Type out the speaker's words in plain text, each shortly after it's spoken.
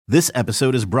This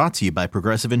episode is brought to you by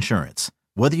Progressive Insurance.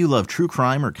 Whether you love true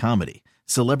crime or comedy,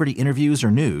 celebrity interviews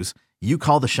or news, you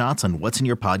call the shots on what's in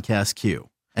your podcast queue.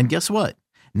 And guess what?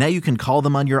 Now you can call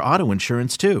them on your auto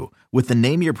insurance too with the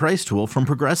Name Your Price tool from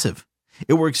Progressive.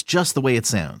 It works just the way it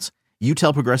sounds. You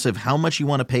tell Progressive how much you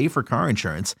want to pay for car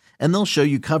insurance, and they'll show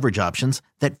you coverage options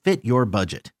that fit your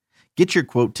budget. Get your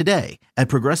quote today at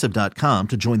Progressive.com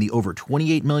to join the over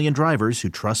 28 million drivers who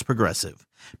trust Progressive.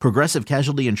 Progressive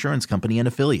Casualty Insurance Company and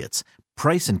Affiliates.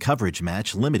 Price and coverage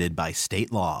match limited by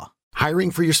state law. Hiring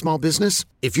for your small business?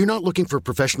 If you're not looking for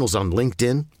professionals on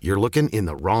LinkedIn, you're looking in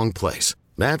the wrong place.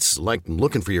 That's like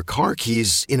looking for your car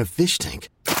keys in a fish tank.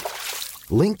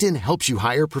 LinkedIn helps you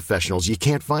hire professionals you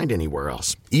can't find anywhere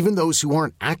else, even those who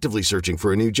aren't actively searching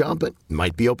for a new job but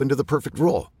might be open to the perfect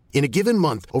role. In a given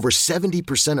month, over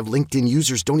 70% of LinkedIn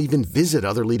users don't even visit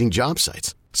other leading job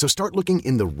sites. So start looking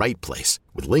in the right place.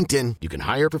 With LinkedIn, you can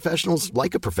hire professionals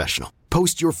like a professional.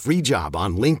 Post your free job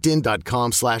on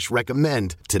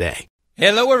linkedin.com/recommend today.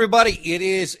 Hello, everybody. It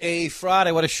is a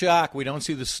Friday. What a shock. We don't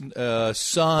see the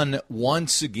sun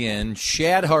once again.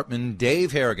 Shad Hartman,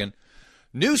 Dave Harrigan,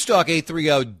 Newstalk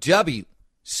 830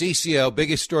 WCCO.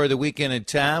 Biggest story of the weekend in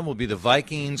town will be the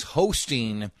Vikings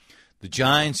hosting the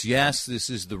Giants. Yes, this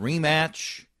is the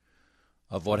rematch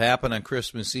of what happened on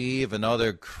Christmas Eve.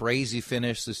 Another crazy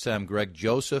finish, this time Greg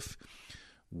Joseph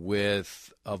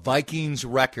with a Vikings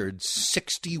record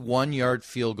 61-yard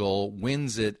field goal,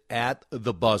 wins it at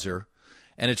the buzzer.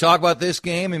 And to talk about this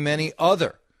game and many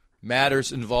other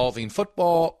matters involving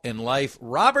football and life,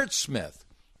 Robert Smith,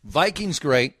 Vikings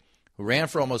great, who ran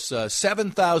for almost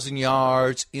 7,000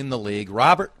 yards in the league.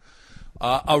 Robert,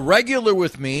 a regular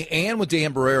with me and with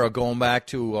Dan Barrera going back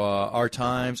to our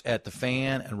times at the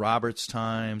Fan and Robert's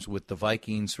times with the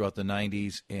Vikings throughout the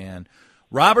 90s. And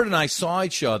Robert and I saw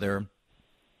each other,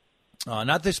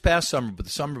 not this past summer, but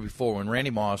the summer before, when Randy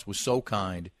Moss was so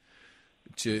kind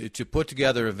to put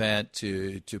together an event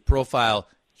to profile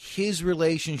his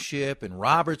relationship and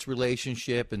Robert's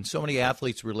relationship and so many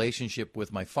athletes' relationship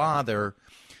with my father,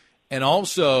 and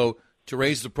also to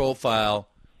raise the profile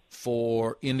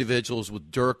for individuals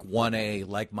with Dirk 1A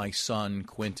like my son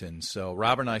Quentin. So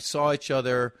Robert and I saw each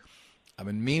other. I've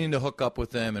been meaning to hook up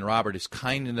with them, and Robert is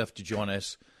kind enough to join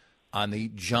us on the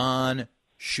John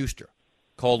Schuster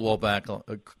Coldwell Banker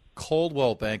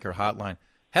Hotline.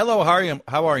 Hello,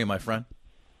 how are you, my friend?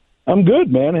 I'm good,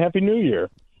 man. Happy New Year.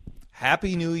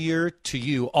 Happy New Year to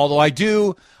you. Although I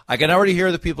can already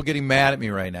hear the people getting mad at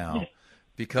me right now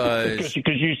because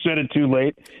you said it too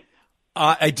late.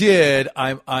 I did.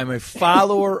 I'm a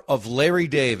follower of Larry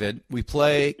David. We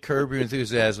play Curb Your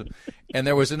Enthusiasm, and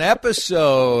there was an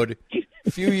episode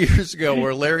a few years ago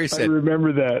where Larry said, I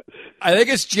remember that. I think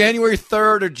it's January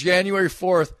 3rd or January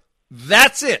 4th.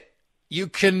 That's it. You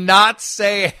cannot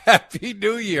say Happy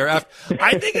New Year. I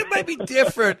think it might be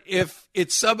different if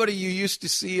it's somebody you used to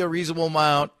see a reasonable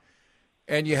amount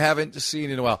and you haven't seen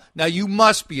in a while. Now, you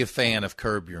must be a fan of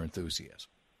Curb Your Enthusiasm.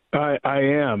 I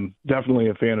am definitely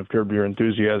a fan of Curb Your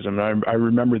Enthusiasm. I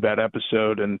remember that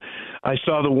episode, and I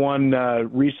saw the one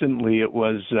recently. It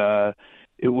was the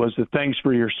thanks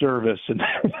for your service, and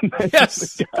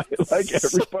yes, the guy,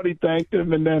 everybody thanked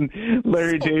him, and then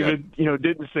Larry David,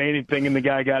 didn't say anything, and the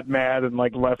guy got mad and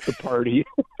left the party.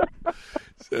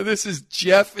 So this is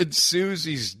Jeff and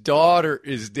Susie's daughter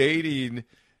is dating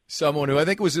someone who I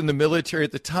think was in the military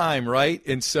at the time, right?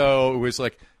 And so it was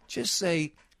like, just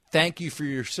say thank you for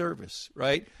your service,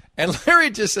 right? And Larry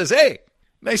just says, hey,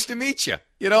 nice to meet you,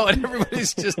 and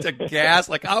everybody's just aghast.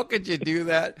 Like, how could you do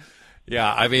that?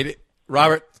 Yeah, I mean,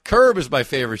 Robert, Curb is my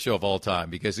favorite show of all time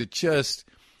because it just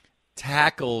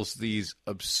tackles these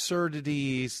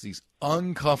absurdities, these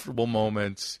uncomfortable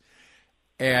moments,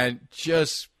 and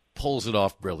just pulls it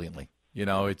off brilliantly.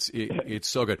 It's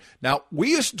so good. Now,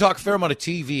 we used to talk a fair amount of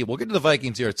TV. We'll get to the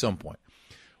Vikings here at some point.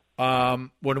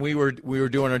 When we were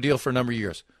doing our deal for a number of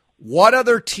years. What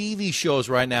other TV shows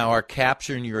right now are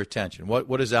capturing your attention?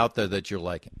 What is out there that you're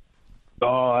liking?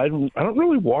 I don't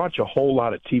really watch a whole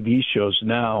lot of TV shows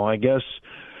now. I guess,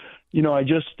 I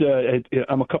just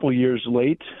I'm a couple of years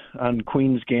late on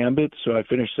Queen's Gambit, so I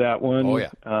finished that one. Oh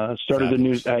yeah. I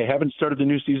haven't started the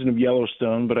new season of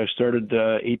Yellowstone, but I started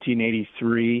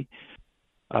 1883.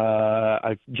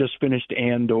 I've just finished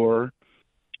Andor.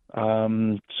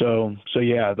 So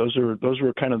yeah, those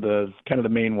were kind of the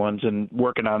main ones, and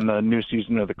working on the new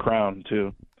season of The Crown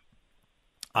too.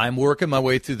 I'm working my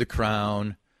way through The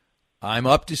Crown. I'm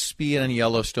up to speed on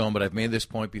Yellowstone, but I've made this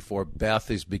point before. Beth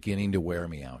is beginning to wear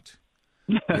me out.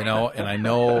 And I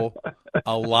know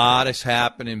a lot has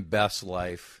happened in Beth's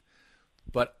life,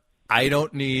 but I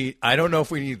don't know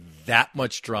if we need that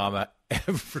much drama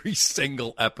every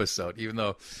single episode, even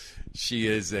though she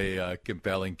is a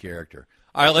compelling character.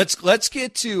 All right, let's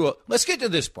get to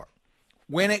this part.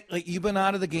 When you've been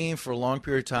out of the game for a long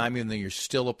period of time, even though you're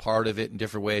still a part of it in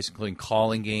different ways, including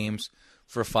calling games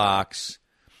for Fox,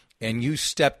 and you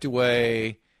stepped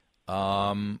away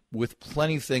with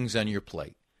plenty of things on your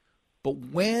plate. But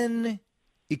when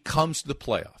it comes to the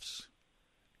playoffs,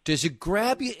 does it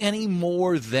grab you any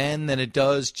more then than it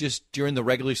does just during the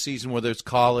regular season, whether it's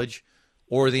college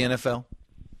or the NFL?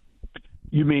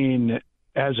 You mean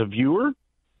as a viewer?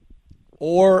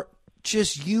 Or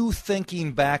just you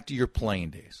thinking back to your playing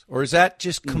days? Or is that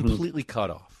just completely cut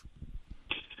off?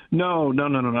 No.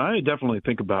 I definitely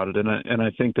think about it, and I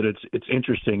think that it's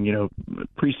interesting. You know,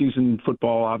 preseason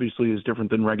football obviously is different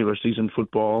than regular season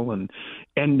football, and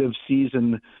end of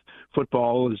season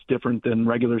football is different than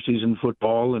regular season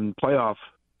football, and playoff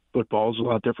football is a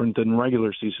lot different than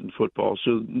regular season football.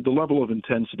 So the level of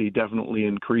intensity definitely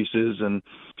increases, and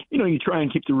you try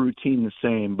and keep the routine the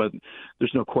same, but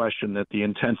there's no question that the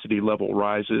intensity level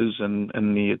rises, and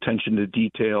the attention to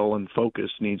detail and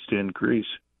focus needs to increase.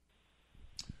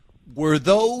 Were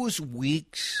those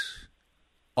weeks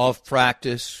of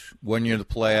practice when you're in the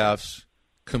playoffs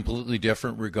completely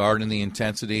different regarding the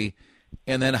intensity?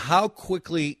 And then how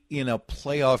quickly in a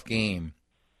playoff game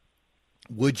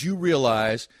would you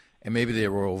realize, and maybe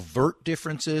there were overt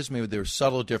differences, maybe there were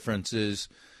subtle differences,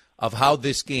 of how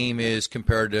this game is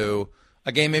compared to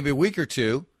a game maybe a week or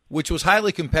two, which was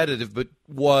highly competitive but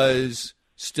was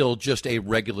still just a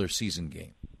regular season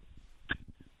game?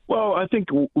 Well, I think,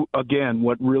 again,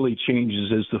 what really changes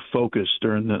is the focus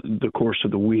during the course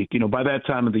of the week. By that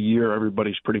time of the year,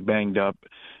 everybody's pretty banged up,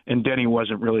 and Denny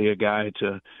wasn't really a guy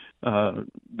to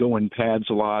go in pads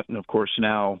a lot. And, of course,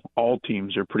 now all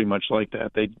teams are pretty much like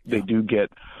that. They do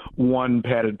get one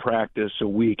padded practice a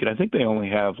week, and I think they only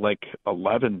have like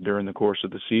 11 during the course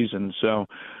of the season. So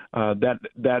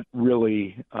that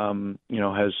really,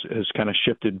 has kind of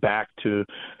shifted back to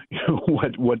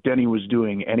what Denny was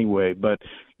doing anyway. But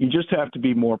you just have to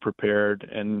be more prepared,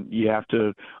 and you have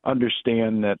to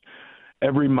understand that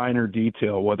every minor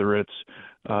detail, whether it's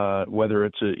the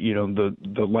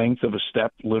length of a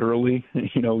step, literally,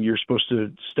 you're supposed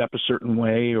to step a certain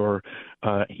way, or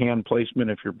hand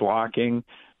placement if you're blocking.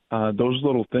 Those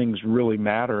little things really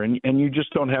matter, and you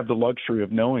just don't have the luxury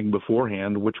of knowing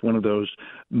beforehand which one of those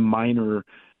minor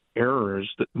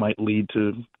errors that might lead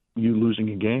to you losing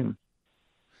a game.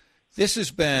 This has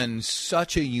been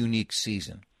such a unique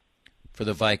season for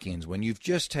the Vikings when you've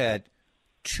just had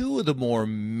two of the more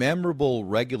memorable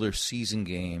regular season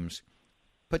games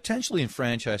potentially in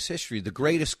franchise history, the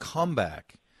greatest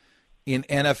comeback in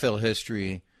NFL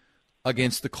history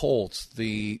against the Colts,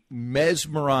 the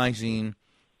mesmerizing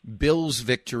Bills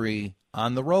victory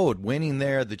on the road, winning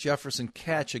there, the Jefferson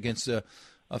catch against a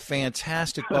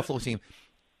fantastic Buffalo team.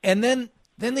 And then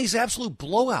these absolute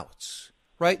blowouts,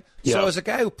 right? Yeah. So as a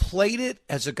guy who played it,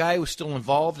 as a guy who's still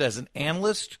involved as an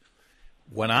analyst,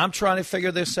 when I'm trying to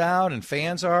figure this out and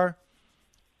fans are,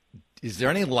 is there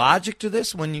any logic to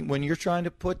this when you're trying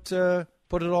to put it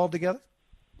all together?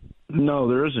 No,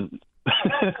 there isn't.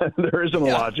 There isn't a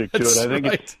logic to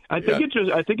it. I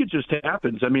think it just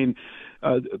happens. I mean,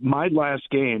 my last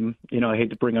game, I hate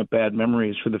to bring up bad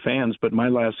memories for the fans, but my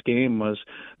last game was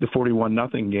the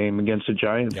 41-0 game against the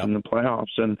Giants in the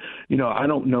playoffs. And, I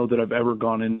don't know that I've ever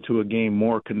gone into a game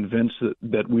more convinced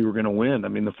that we were going to win. I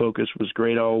mean, the focus was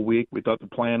great all week. We thought the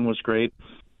plan was great.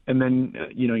 And then,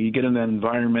 you get in that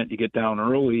environment, you get down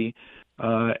early,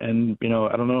 and,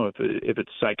 I don't know if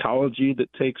it's psychology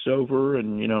that takes over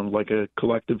and, like a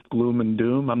collective gloom and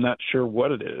doom. I'm not sure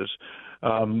what it is.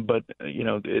 But,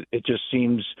 it just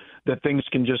seems that things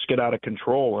can just get out of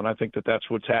control. And I think that that's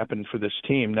what's happened for this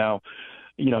team. Now,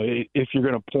 if you're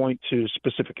going to point to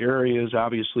specific areas,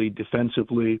 obviously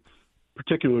defensively,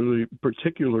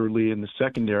 particularly in the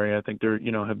secondary, I think there,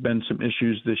 have been some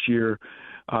issues this year.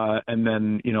 And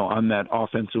then, on that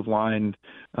offensive line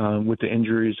with the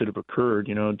injuries that have occurred,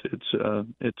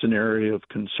 it's an area of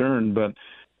concern. But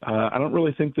I don't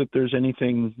really think that there's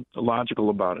anything logical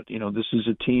about it. This is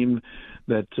a team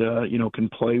that, can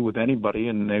play with anybody,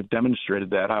 and they've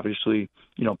demonstrated that, obviously,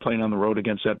 playing on the road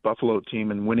against that Buffalo team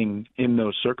and winning in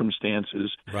those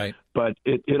circumstances. Right. But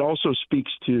it also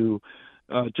speaks to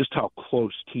just how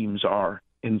close teams are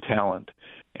in talent,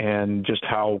 and just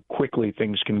how quickly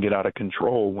things can get out of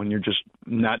control when you're just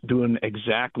not doing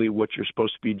exactly what you're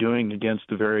supposed to be doing against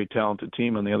a very talented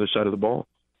team on the other side of the ball.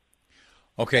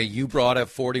 Okay, you brought up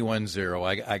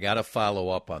 41-0. I got to follow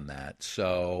up on that.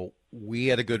 So we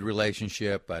had a good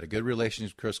relationship. I had a good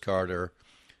relationship with Chris Carter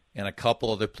and a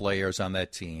couple other players on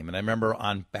that team. And I remember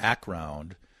on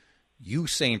Background, you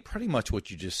saying pretty much what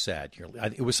you just said.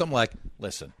 It was something like,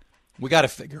 listen, we got to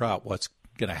figure out what's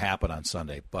going to happen on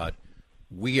Sunday, but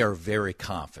we are very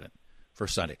confident for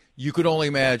Sunday. You could only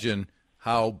imagine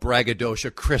how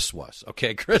braggadocio Chris was.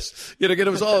 Okay, Chris, it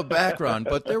was all a background,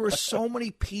 but there were so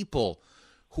many people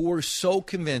who were so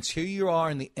convinced. Here you are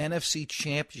in the NFC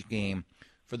Championship game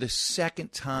for the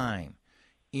second time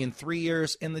in 3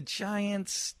 years, and the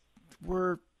Giants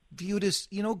were viewed as,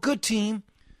 good team,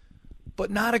 but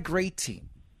not a great team.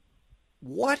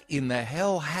 What in the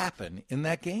hell happened in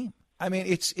that game? I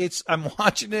mean, I'm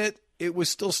watching it. It was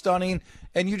still stunning,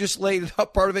 and you just laid it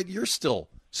up part of it. You're still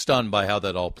stunned by how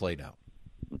that all played out.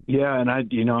 Yeah, and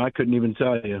I couldn't even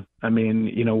tell you. I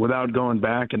mean, without going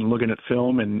back and looking at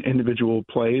film and individual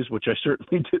plays, which I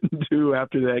certainly didn't do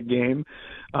after that game,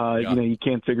 you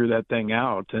can't figure that thing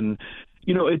out. And,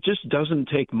 it just doesn't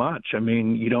take much. I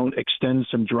mean, you don't extend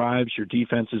some drives. Your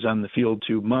defense is on the field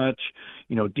too much.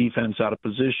 Defense out of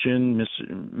position,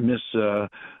 miss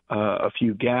a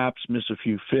few gaps, miss a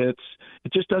few fits.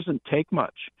 It just doesn't take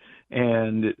much.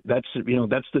 And that's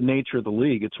the nature of the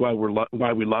league. It's why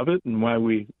why we love it and why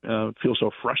we feel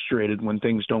so frustrated when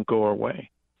things don't go our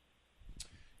way.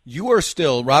 You are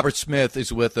still, Robert Smith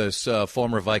is with us,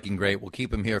 former Viking great. We'll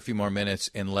keep him here a few more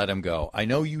minutes and let him go. I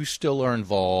know you still are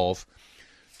involved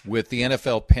with the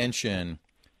NFL Pension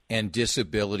and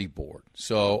Disability Board.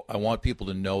 So I want people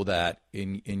to know that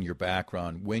in your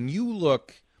background. When you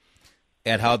look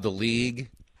at how the league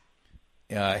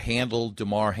handled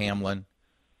Damar Hamlin,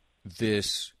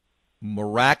 this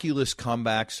miraculous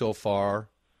comeback so far,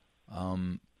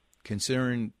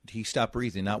 considering he stopped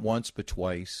breathing not once but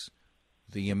twice,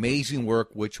 the amazing work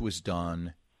which was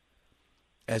done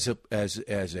as a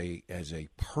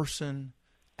person,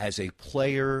 as a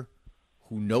player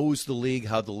who knows the league,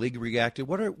 how the league reacted.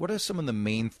 What are some of the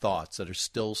main thoughts that are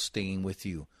still staying with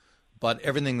you, but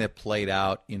everything that played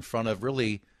out in front of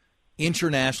really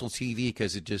international TV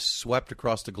because it just swept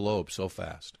across the globe so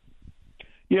fast?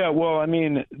 Yeah, well, I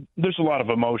mean, there's a lot of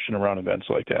emotion around events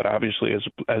like that. Obviously,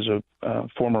 as a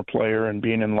former player and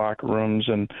being in locker rooms,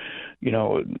 and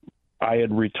I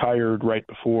had retired right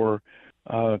before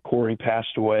Corey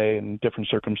passed away in different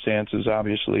circumstances,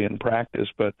 obviously in practice.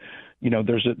 But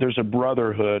there's a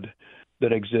brotherhood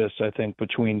that exists, I think,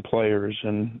 between players,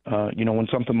 and when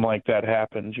something like that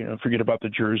happens, forget about the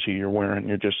jersey you're wearing.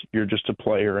 You're just a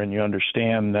player, and you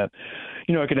understand that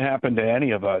it can happen to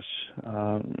any of us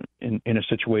in a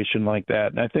situation like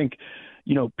that. And I think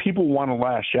people want to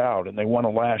lash out, and they want to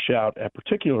lash out at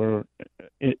the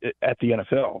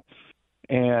NFL.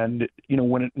 And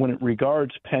when it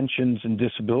regards pensions and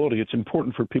disability, it's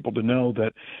important for people to know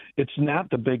that it's not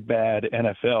the big bad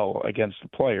NFL against the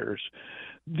players.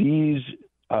 These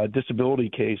disability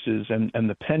cases and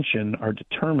the pension are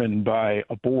determined by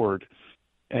a board,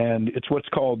 and it's what's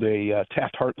called a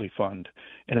Taft-Hartley fund,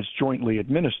 and it's jointly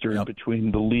administered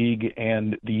between the league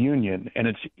and the union, and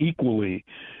it's equally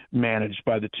managed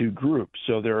by the two groups.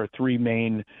 So there are three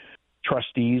main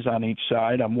trustees on each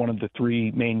side. I'm one of the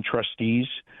three main trustees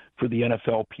for the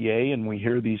NFLPA, and we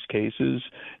hear these cases.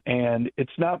 And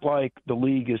it's not like the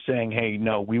league is saying, hey,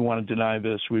 no, we want to deny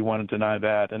this, we want to deny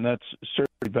that. And that's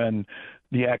certainly been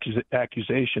the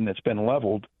accusation that's been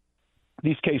leveled.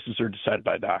 These cases are decided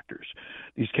by doctors.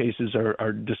 These cases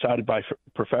are decided by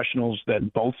professionals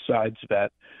that both sides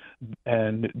vet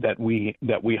and that we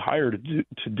hire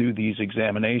to do these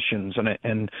examinations.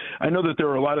 And I know that there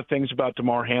are a lot of things about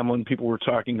Damar Hamlin. People were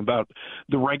talking about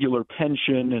the regular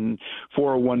pension and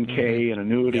 401k and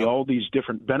annuity, all these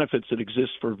different benefits that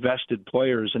exist for vested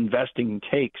players. Investing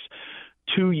takes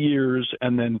 2 years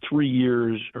and then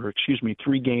 3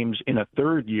 games in a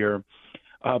third year.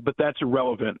 But that's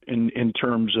irrelevant in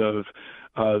terms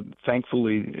of,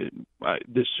 thankfully,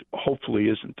 this hopefully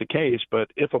isn't the case. But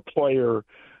if a player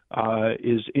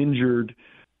is injured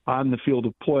on the field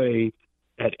of play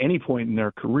at any point in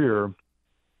their career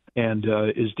and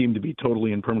is deemed to be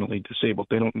totally and permanently disabled,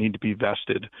 they don't need to be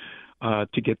vested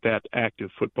to get that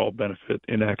active football benefit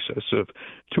in excess of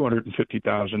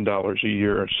 $250,000 a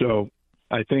year. So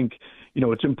I think,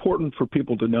 it's important for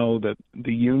people to know that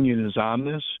the union is on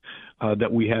this,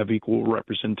 that we have equal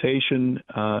representation,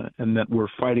 and that we're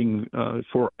fighting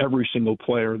for every single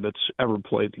player that's ever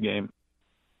played the game.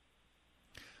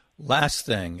 Last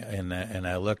thing, and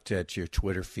I looked at your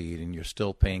Twitter feed, and you're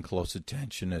still paying close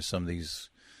attention to some of these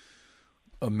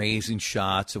amazing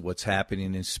shots of what's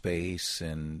happening in space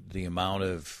and the amount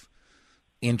of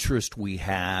interest we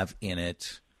have in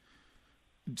it.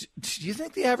 Do you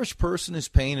think the average person is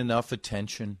paying enough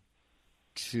attention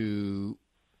to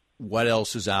what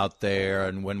else is out there?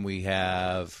 And when we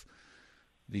have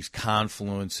these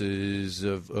confluences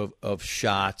of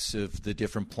shots of the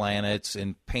different planets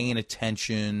and paying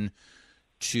attention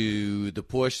to the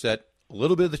push that a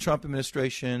little bit of the Trump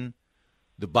administration,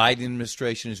 the Biden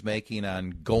administration is making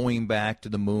on going back to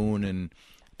the moon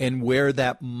and where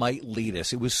that might lead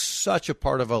us. It was such a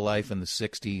part of our life in the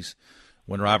 60s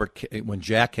when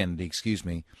Jack Kennedy,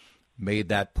 made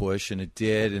that push, and it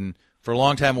did. And for a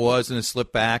long time it was, and it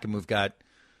slipped back, and we've got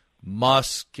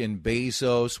Musk and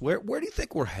Bezos. Where do you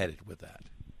think we're headed with that?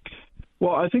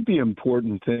 Well, I think the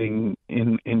important thing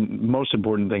most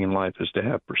important thing in life is to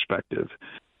have perspective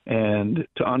and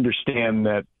to understand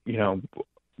that,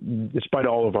 despite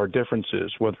all of our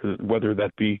differences, whether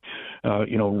that be,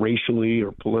 racially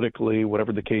or politically,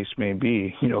 whatever the case may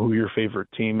be, who your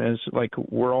favorite team is, like,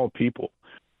 we're all people,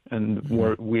 and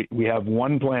we have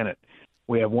one planet.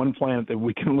 We have one planet that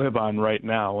we can live on right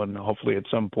now, and hopefully at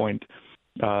some point,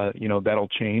 that'll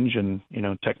change, and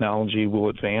technology will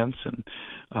advance, and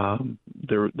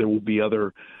there will be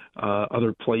other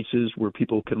places where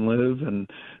people can live, and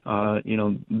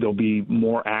there'll be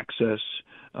more access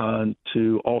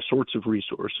to all sorts of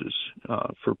resources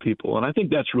for people. And I think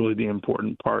that's really the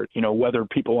important part, whether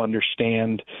people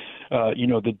understand,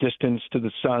 the distance to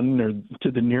the sun or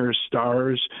to the nearest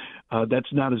stars,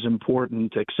 that's not as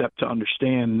important, except to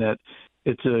understand that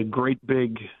it's a great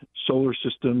big solar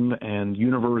system and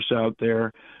universe out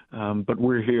there, but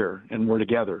we're here and we're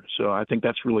together. So I think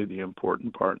that's really the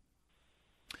important part.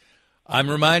 I'm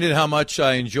reminded how much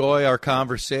I enjoy our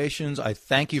conversations. I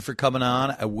thank you for coming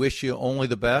on. I wish you only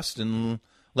the best, and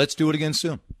let's do it again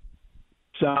soon.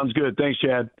 Sounds good. Thanks,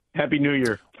 Chad. Happy New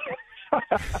Year.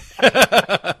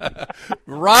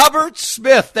 Robert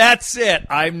Smith, that's it.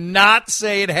 I'm not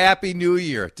saying Happy New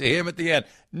Year to him at the end.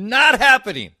 Not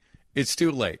happening. It's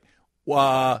too late.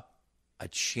 A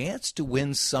chance to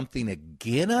win something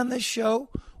again on this show?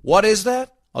 What is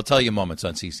that? I'll tell you in moments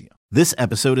on CCM. This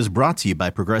episode is brought to you by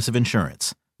Progressive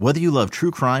Insurance. Whether you love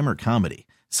true crime or comedy,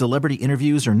 celebrity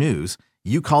interviews or news,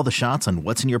 you call the shots on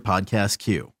what's in your podcast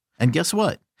queue. And guess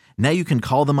what? Now you can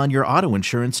call them on your auto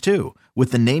insurance too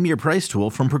with the Name Your Price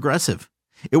tool from Progressive.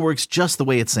 It works just the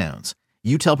way it sounds.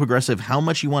 You tell Progressive how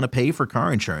much you want to pay for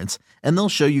car insurance, and they'll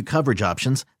show you coverage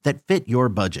options that fit your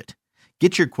budget.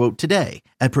 Get your quote today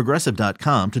at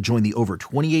Progressive.com to join the over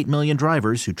 28 million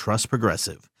drivers who trust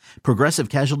Progressive. Progressive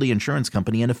Casualty Insurance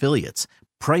Company and Affiliates.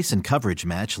 Price and coverage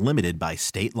match limited by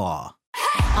state law.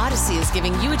 Odyssey is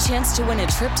giving you a chance to win a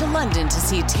trip to London to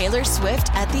see Taylor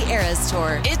Swift at the Eras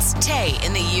Tour. It's Tay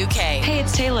in the UK. Hey,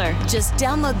 it's Taylor. Just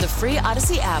download the free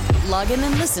Odyssey app, log in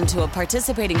and listen to a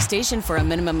participating station for a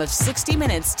minimum of 60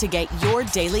 minutes to get your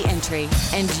daily entry.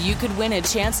 And you could win a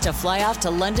chance to fly off to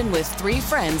London with 3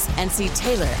 friends and see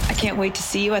Taylor. I can't wait to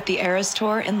see you at the Eras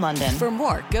Tour in London. For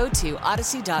more, go to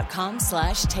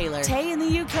odyssey.com/Taylor. Tay in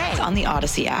the UK. It's on the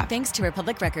Odyssey app. Thanks to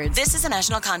Republic Records. This is a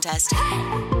national contest.